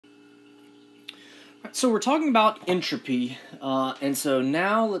So we're talking about entropy, and so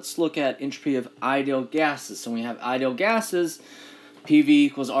now let's look at entropy of ideal gases. So we have ideal gases, PV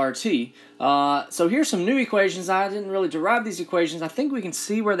equals RT. So here's some new equations. I didn't really derive these equations. I think we can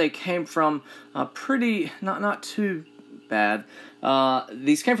see where they came from. Not too bad.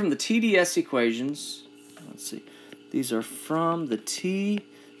 These came from the TDS equations. Let's see. These are from the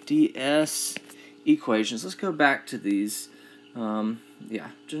TDS equations. Let's go back to these. Yeah,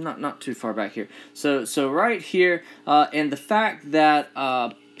 just not too far back here. So right here, and the fact that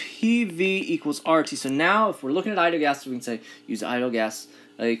PV equals RT. So now, if we're looking at ideal gases, we can say use the ideal gas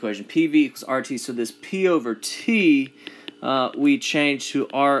equation. PV equals RT. So this P over T we change to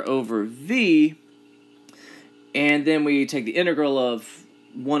R over V, and then we take the integral of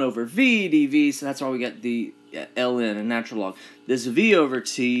 1 over V dV. So that's why we get the ln, a natural log. This V over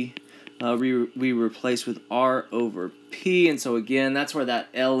T we replace with R over P, and so again, that's where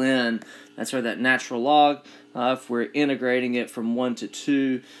that ln, that's where that natural log, if we're integrating it from 1 to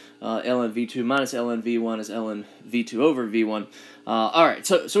 2, ln V2 minus ln V1 is ln V2 over V1. Alright,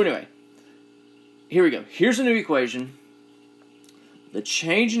 so anyway, here we go. Here's a new equation. The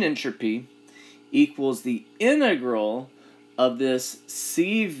change in entropy equals the integral of this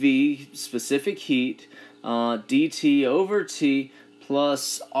CV, specific heat, dt over T,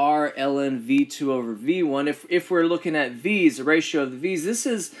 plus R ln V2 over V1. If we're looking at V's, the ratio of the V's, this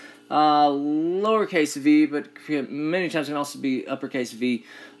is lowercase v, but many times can also be uppercase V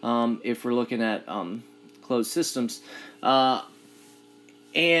if we're looking at closed systems. And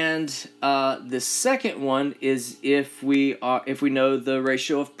the second one is if we know the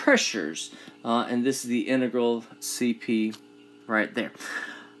ratio of pressures, and this is the integral CP right there.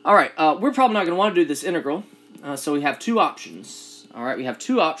 All right, we're probably not going to want to do this integral, so we have two options. All right, we have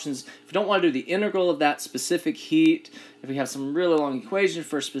two options. If we don't want to do the integral of that specific heat, if we have some really long equation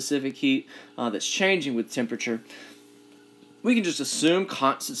for a specific heat that's changing with temperature, we can just assume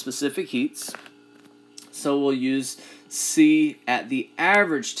constant specific heats. So we'll use C at the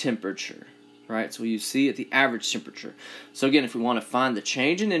average temperature, right? So we'll use C at the average temperature. So again, if we want to find the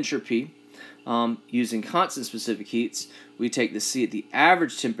change in entropy using constant specific heats, we take the C at the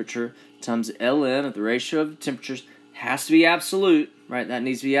average temperature times ln of the ratio of the temperatures. Has to be absolute, right? That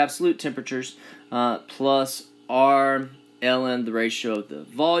needs to be absolute temperatures, plus R ln the ratio of the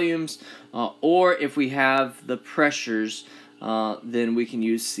volumes, or if we have the pressures, then we can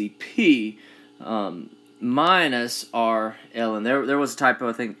use CP minus R ln. There was a typo,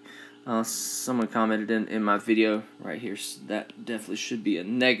 I think someone commented in my video right here, so that definitely should be a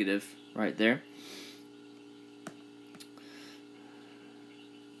negative right there.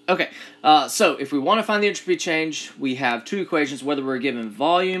 Okay, so if we want to find the entropy change, we have two equations, whether we're given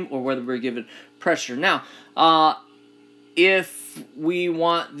volume or whether we're given pressure. Now, if we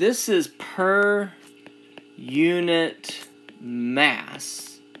want, this is per unit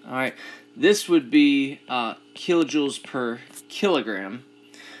mass, all right? This would be kilojoules per kilogram.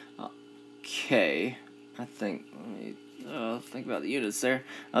 Okay, I think, let me think about the units there.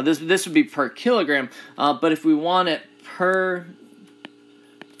 This would be per kilogram, but if we want it per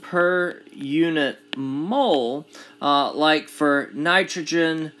unit mole, like for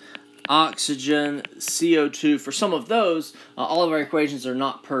nitrogen, oxygen, CO2, for some of those, all of our equations are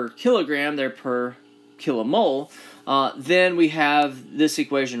not per kilogram, they're per kilomole, then we have this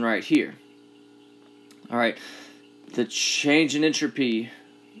equation right here. Alright, the change in entropy,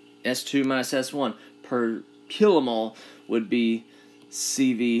 S2 minus S1 per kilomole, would be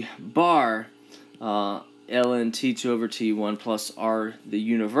CV bar, ln T2 over T1 plus R, the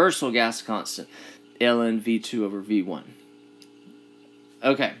universal gas constant, ln V2 over V1.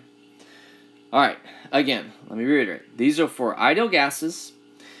 Okay. Alright, again, let me reiterate. These are for ideal gases,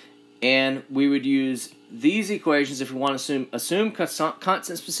 and we would use these equations if we want to assume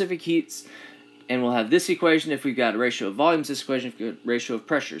constant specific heats, and we'll have this equation if we've got a ratio of volumes, this equation if we've got a ratio of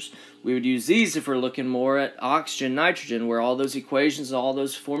pressures. We would use these if we're looking more at oxygen, nitrogen, where all those equations, all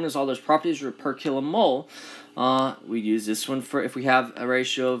those formulas, all those properties are per kilomole. We'd use this one for if we have a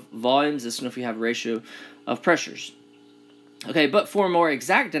ratio of volumes, this one if we have a ratio of pressures. Okay, but for more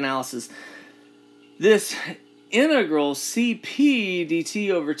exact analysis, this integral Cp dt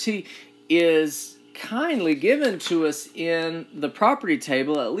over T is kindly given to us in the property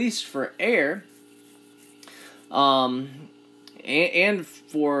table, at least for air, and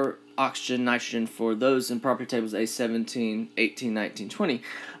for oxygen, nitrogen, for those in property tables A17, 18, 19, 20.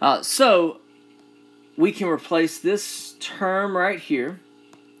 So we can replace this term right here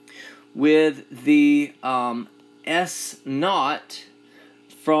with the S naught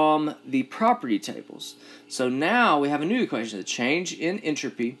from the property tables. So now we have a new equation. The change in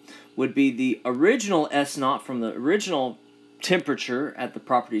entropy would be the original S naught from the original temperature at the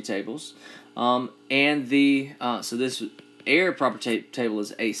property tables, and the so this air property table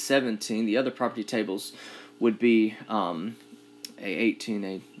is A17. The other property tables would be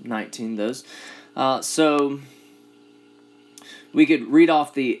A18, A19. Those. So we could read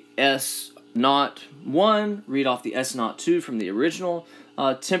off the S naught 1, read off the S naught 2 from the original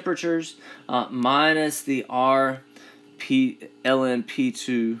temperatures, minus the R ln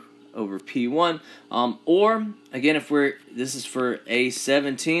P2 over P1, or again, if this is for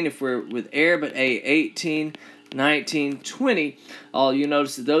A17 if we're with air, but A18, 19, 20, you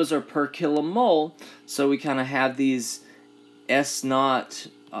notice that those are per kilomole, so we kind of have these S naught,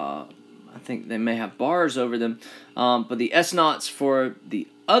 I think they may have bars over them, but the S naughts for the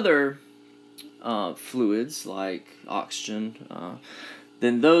other fluids like oxygen,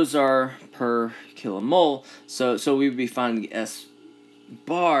 then those are per kilomole, so we would be finding the S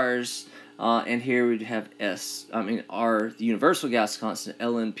bars, and here we'd have R, the universal gas constant,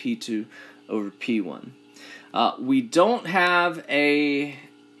 ln P2 over P1. We don't have an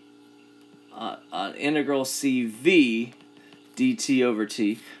integral CV dt over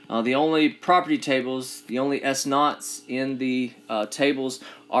t. The only property tables, the only S naughts in the tables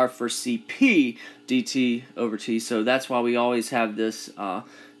are for Cp dt over t, so that's why we always have this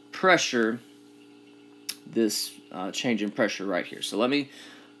pressure, this change in pressure right here. So let me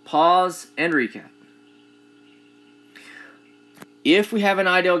pause and recap. If we have an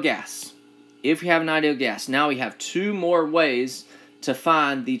ideal gas, now we have two more ways to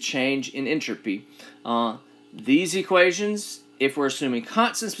find the change in entropy. These equations, if we're assuming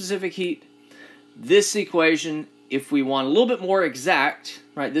constant specific heat, this equation, if we want a little bit more exact,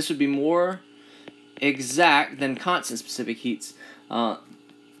 right, this would be more exact than constant specific heats,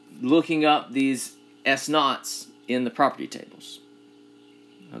 looking up these S naughts in the property tables.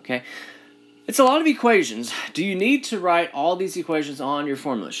 Okay, it's a lot of equations. Do you need to write all these equations on your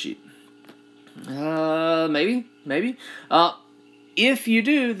formula sheet? Maybe. If you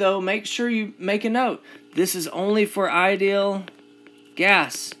do, though, make sure you make a note. This is only for ideal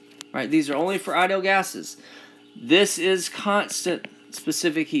gas, right? These are only for ideal gases. This is constant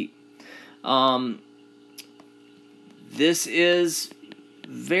specific heat. This is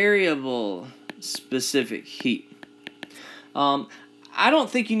variable specific heat. I don't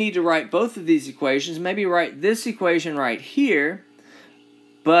think you need to write both of these equations. Maybe write this equation right here,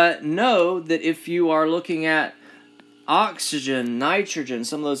 but know that if you are looking at oxygen, nitrogen,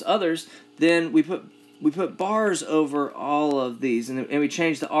 some of those others, then we put bars over all of these, and we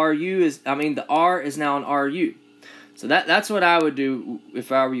change the RU the R is now an RU. So that's what I would do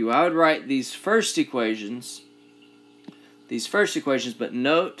if I were you. I would write these first equations, but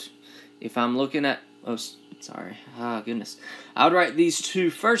note if I'm looking at I would write these two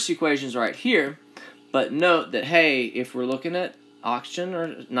first equations right here, but note that, hey, if we're looking at oxygen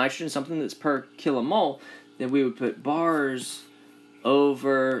or nitrogen, something that's per kilomole, then we would put bars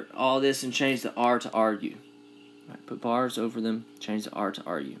over all this and change the R to RU. Right, put bars over them, change the R to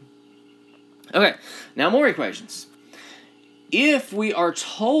RU. Okay, now more equations. If we are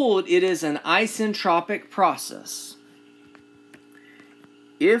told it is an isentropic process,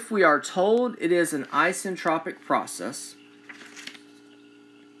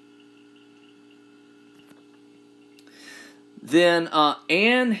 then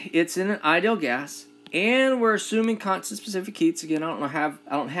and it's in an ideal gas, and we're assuming constant specific heats. Again, I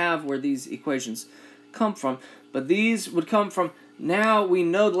don't have where these equations come from, but these would come from. Now we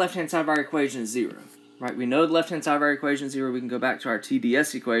know the left-hand side of our equation is 0, right? We know the left-hand side of our equation is 0. We can go back to our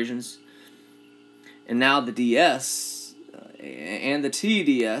TDS equations, and now the DS and the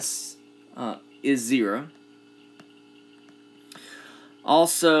TDS is 0.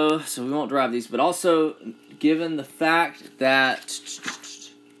 Also, so we won't derive these, but also given the fact that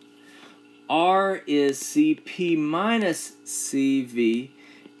R is Cp minus Cv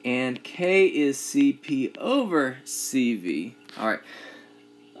and K is Cp over Cv. All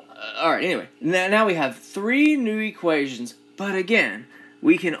right, anyway, now we have 3 new equations, but again,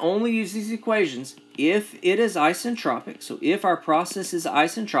 we can only use these equations if it is isentropic, so if our process is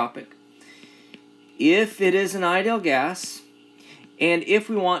isentropic, if it is an ideal gas, and if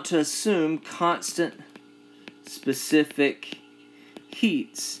we want to assume constant specific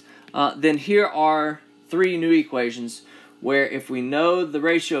heats. Then here are 3 new equations where if we know the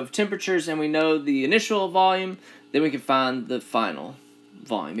ratio of temperatures and we know the initial volume, then we can find the final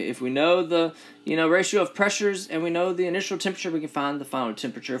volume. If we know the ratio of pressures and we know the initial temperature, we can find the final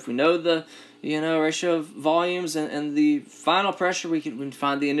temperature. If we know the ratio of volumes and the final pressure, we can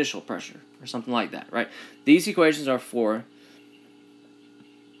find the initial pressure or something like that, right? These equations are for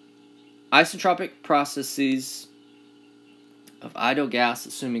isentropic processes of ideal gas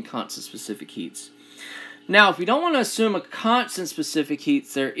assuming constant specific heats. Now, if we don't want to assume a constant specific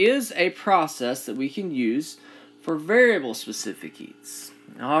heats, there is a process that we can use for variable specific heats.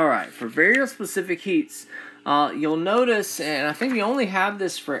 All right, for variable specific heats, you'll notice, and I think we only have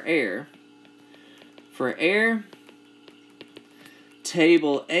this for air. For air,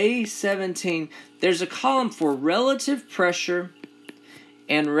 table A17, there's a column for relative pressure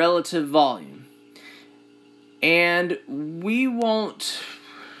and relative volume. And we won't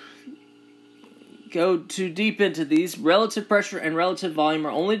go too deep into these. Relative pressure and relative volume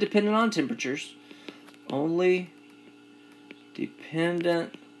are only dependent on temperatures. Only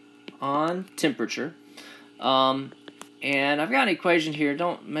dependent on temperature. And I've got an equation here.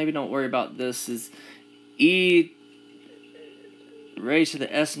 Maybe don't worry about this. Is E raised to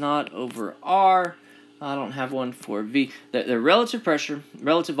the S naught over R. I don't have one for V. The relative pressure,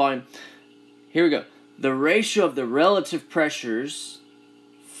 relative volume. Here we go. The ratio of the relative pressures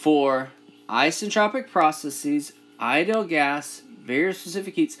for isentropic processes, ideal gas, very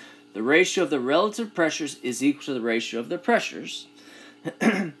specific heats, the ratio of the relative pressures is equal to the ratio of the pressures.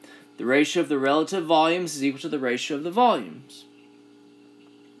 The ratio of the relative volumes is equal to the ratio of the volumes.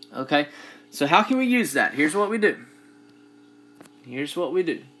 Okay, so how can we use that? Here's what we do. Here's what we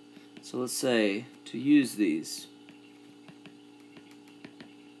do. So let's say to use these.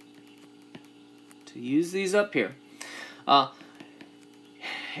 To use these up here.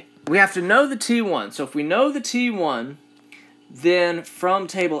 We have to know the T1. So if we know the T1, then from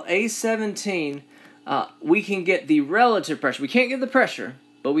table A17, we can get the relative pressure. We can't get the pressure,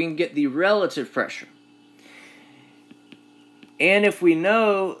 but we can get the relative pressure. And if we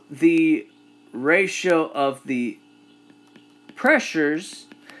know the ratio of the pressures,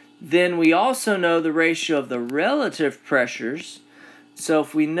 then we also know the ratio of the relative pressures. So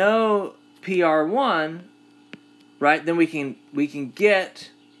if we know PR1, right, then we can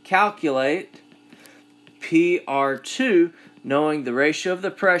calculate PR2, knowing the ratio of the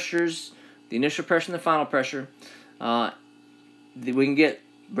pressures, the initial pressure and the final pressure. We can get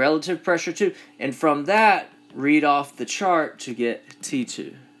relative pressure 2, and from that, read off the chart to get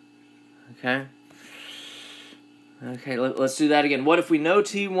T2. Okay? Okay, let's do that again. What if we know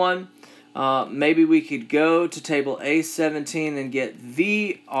T1? Maybe we could go to table A17 and get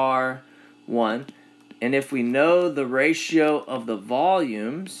VR1. And if we know the ratio of the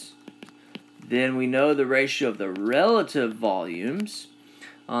volumes, then we know the ratio of the relative volumes.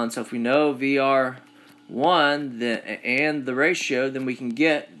 And so if we know VR1 and the ratio, then we can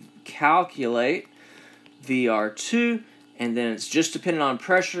calculate VR2, and then it's just dependent on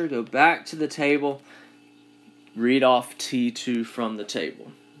pressure. Go back to the table, read off T2 from the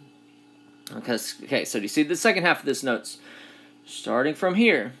table. Okay, so do you see the second half of this notes? Starting from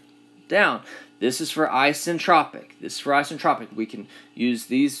here, down. This is for isentropic. This is for isentropic. We can use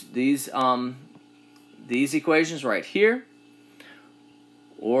these equations right here,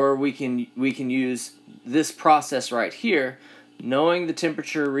 or we can use this process right here, knowing the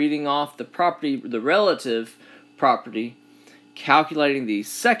temperature, reading off the property, the relative property, calculating the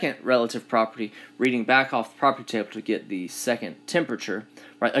second relative property, reading back off the property table to get the second temperature.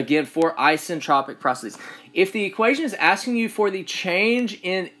 Right, again, for isentropic processes. If the equation is asking you for the change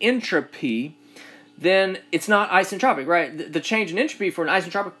in entropy, then it's not isentropic, right? The change in entropy for an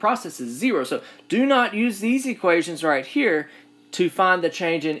isentropic process is 0. So do not use these equations right here to find the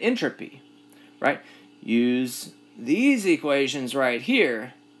change in entropy, right? Use these equations right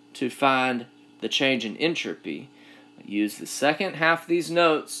here to find the change in entropy. Use the second half of these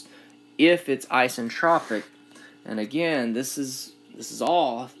notes if it's isentropic. And again, this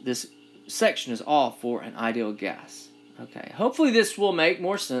section is all for an ideal gas. Okay, hopefully this will make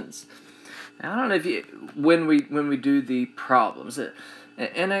more sense. I don't know if when we do the problems,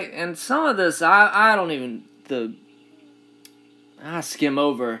 and some of this I skim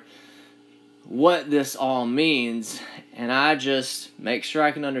over what this all means, and I just make sure I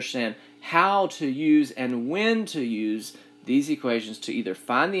can understand how to use and when to use these equations to either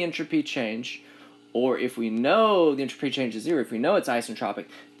find the entropy change, or if we know the entropy change is 0, if we know it's isentropic,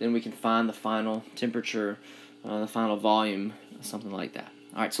 then we can find the final temperature, the final volume, something like that.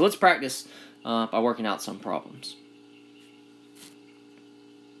 All right, so let's practice by working out some problems.